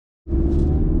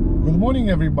Good morning,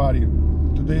 everybody.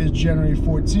 Today is January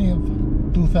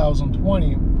 14th,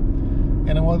 2020,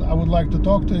 and I would like to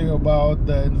talk to you about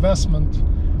the investment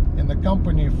in the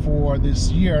company for this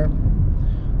year.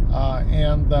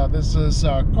 This is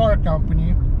a car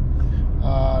company.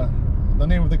 The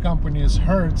name of the company is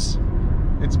Hertz.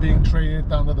 It's being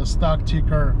traded under the stock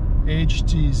ticker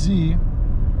HTZ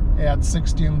at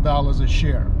 $16 a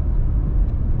share.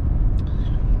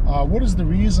 What is the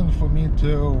reason for me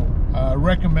to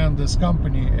recommend this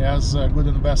company as a good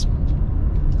investment?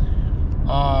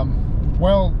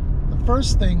 Well, the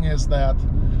first thing is that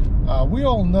we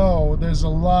all know there's a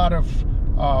lot of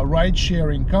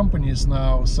ride-sharing companies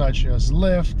now, such as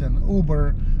Lyft and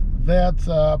Uber,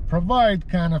 that provide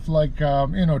kind of like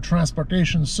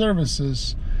transportation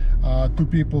services to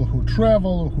people who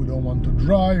travel, who don't want to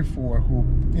drive, or who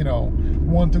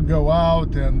want to go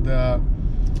out and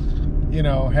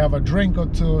have a drink or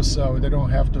two, so they don't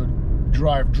have to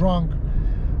drive drunk.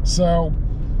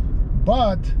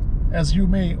 But as you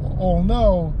may all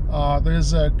know,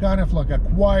 there's a kind of like a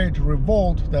quiet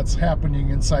revolt that's happening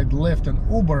inside Lyft and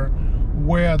Uber,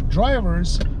 where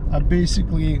drivers are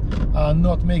basically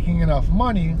not making enough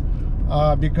money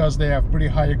because they have pretty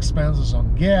high expenses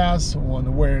on gas, on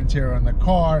the wear and tear on the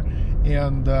car,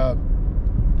 and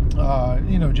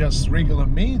just regular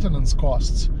maintenance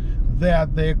costs,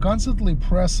 that they're constantly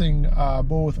pressing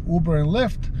both Uber and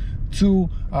Lyft to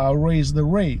raise the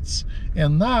rates.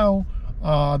 And now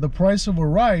the price of a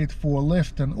ride for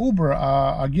Lyft and Uber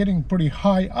are getting pretty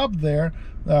high up there,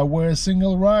 where a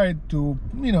single ride to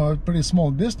a pretty small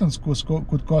distance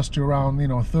could cost you around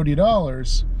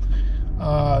 $30.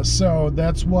 So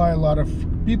that's why a lot of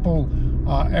people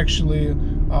are actually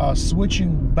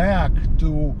switching back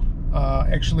to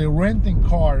actually renting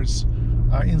cars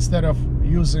instead of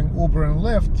using Uber and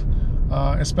Lyft,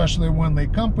 especially when the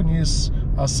companies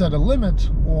set a limit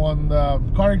on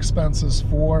car expenses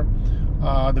for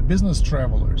the business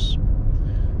travelers.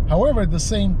 However, at the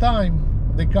same time,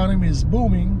 the economy is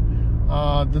booming.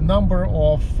 The number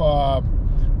of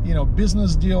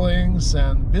business dealings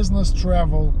and business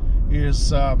travel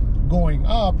is going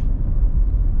up,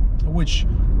 which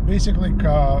basically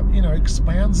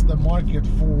expands the market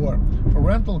for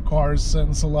rental cars,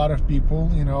 since a lot of people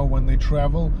when they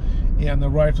travel and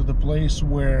arrive to the place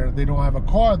where they don't have a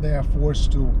car, they are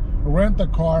forced to rent a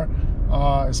car,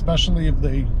 especially if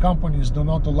the companies do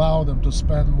not allow them to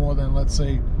spend more than, let's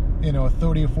say, $30 or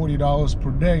 $40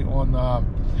 per day on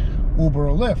Uber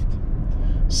or Lyft.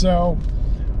 So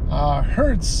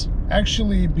Hertz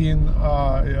actually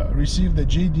received the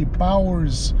J.D.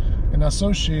 Powers and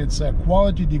Associates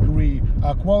quality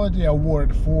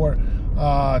award for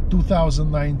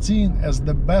 2019 as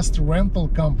the best rental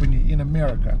company in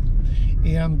America.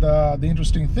 And the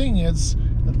interesting thing is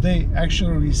that they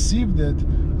actually received it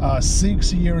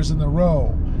 6 years in a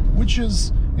row, which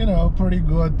is pretty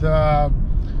good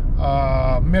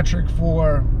metric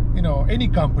for any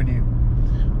company,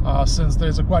 since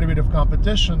there's quite a bit of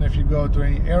competition. If you go to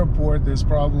any airport, there's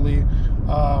probably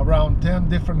around 10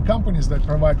 different companies that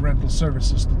provide rental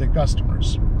services to their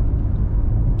customers.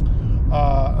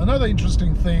 Another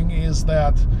interesting thing is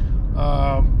that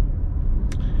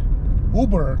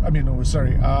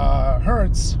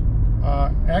Hertz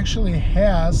actually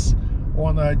has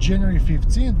on January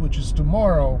 15th, which is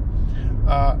tomorrow,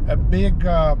 a big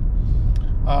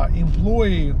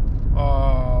employee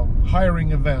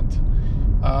hiring event.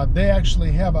 They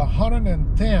actually have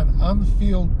 110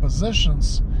 unfilled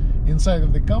positions inside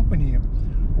of the company,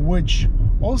 which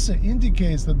also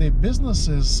indicates that their business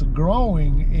is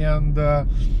growing, and they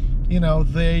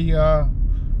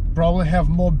probably have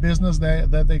more business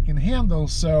that they can handle.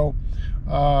 So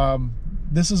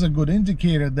this is a good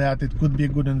indicator that it could be a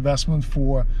good investment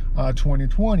for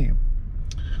 2020.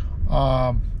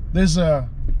 There's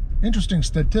interesting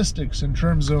statistics in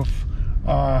terms of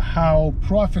how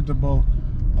profitable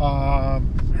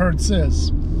Hertz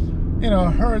is.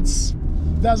 Hertz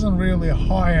doesn't really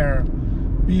hire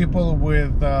people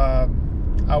with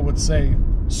I would say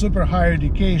super high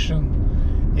education,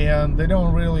 and they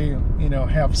don't really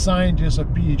have scientists or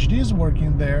PhDs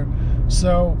working there,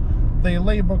 so the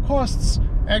labor costs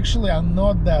actually are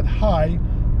not that high,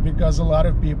 because a lot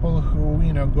of people who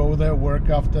go there work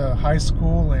after high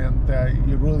school, and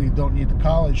you really don't need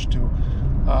college to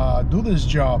do this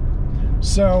job.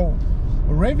 So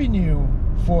revenue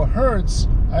for Hertz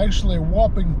are actually a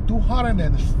whopping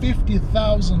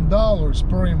 $250,000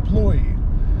 per employee,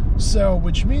 so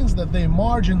which means that their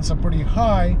margins are pretty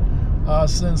high,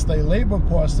 since their labor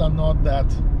costs are not that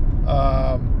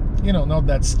not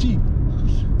that steep.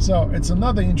 So it's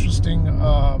another interesting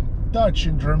touch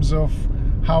in terms of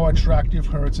how attractive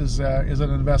Hertz is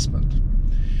an investment.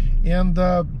 And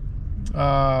the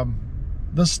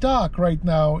stock right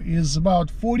now is about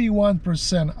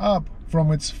 41% up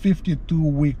from its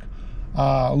 52-week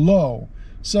low.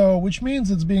 So, which means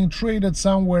it's being traded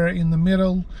somewhere in the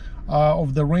middle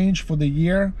of the range for the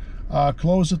year,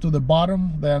 closer to the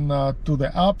bottom than to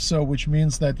the up. So, which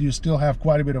means that you still have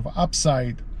quite a bit of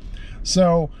upside.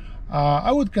 So,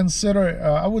 I would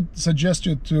suggest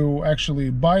you to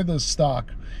actually buy this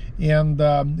stock. And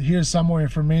here's some more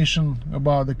information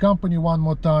about the company one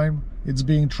more time. It's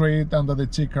being traded under the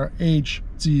ticker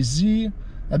HTZ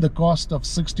at the cost of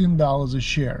 $16 a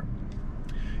share.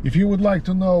 If you would like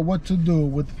to know what to do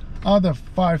with other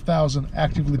 5,000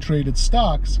 actively traded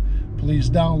stocks, please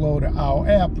download our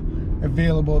app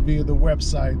available via the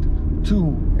website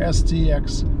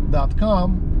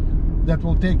 2stx.com that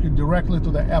will take you directly to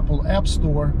the Apple App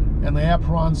Store, and the app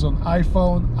runs on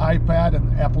iPhone, iPad,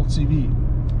 and Apple TV.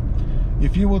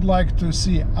 If you would like to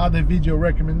see other video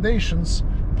recommendations,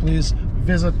 please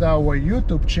visit our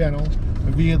YouTube channel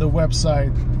via the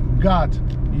website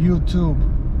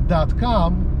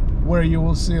gotyoutube.com, where you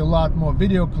will see a lot more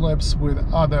video clips with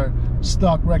other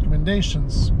stock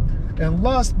recommendations. And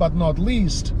last but not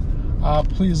least,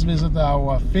 please visit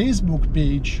our Facebook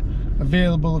page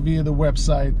available via the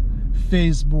website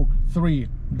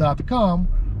facebook3.com,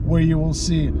 where you will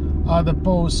see other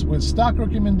posts with stock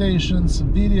recommendations,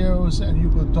 videos, and you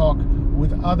can talk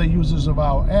with other users of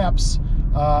our apps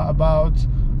about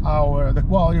the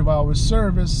quality of our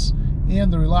service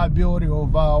and the reliability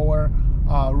of our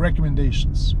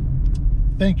recommendations.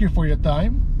 Thank you for your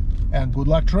time, and good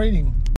luck trading.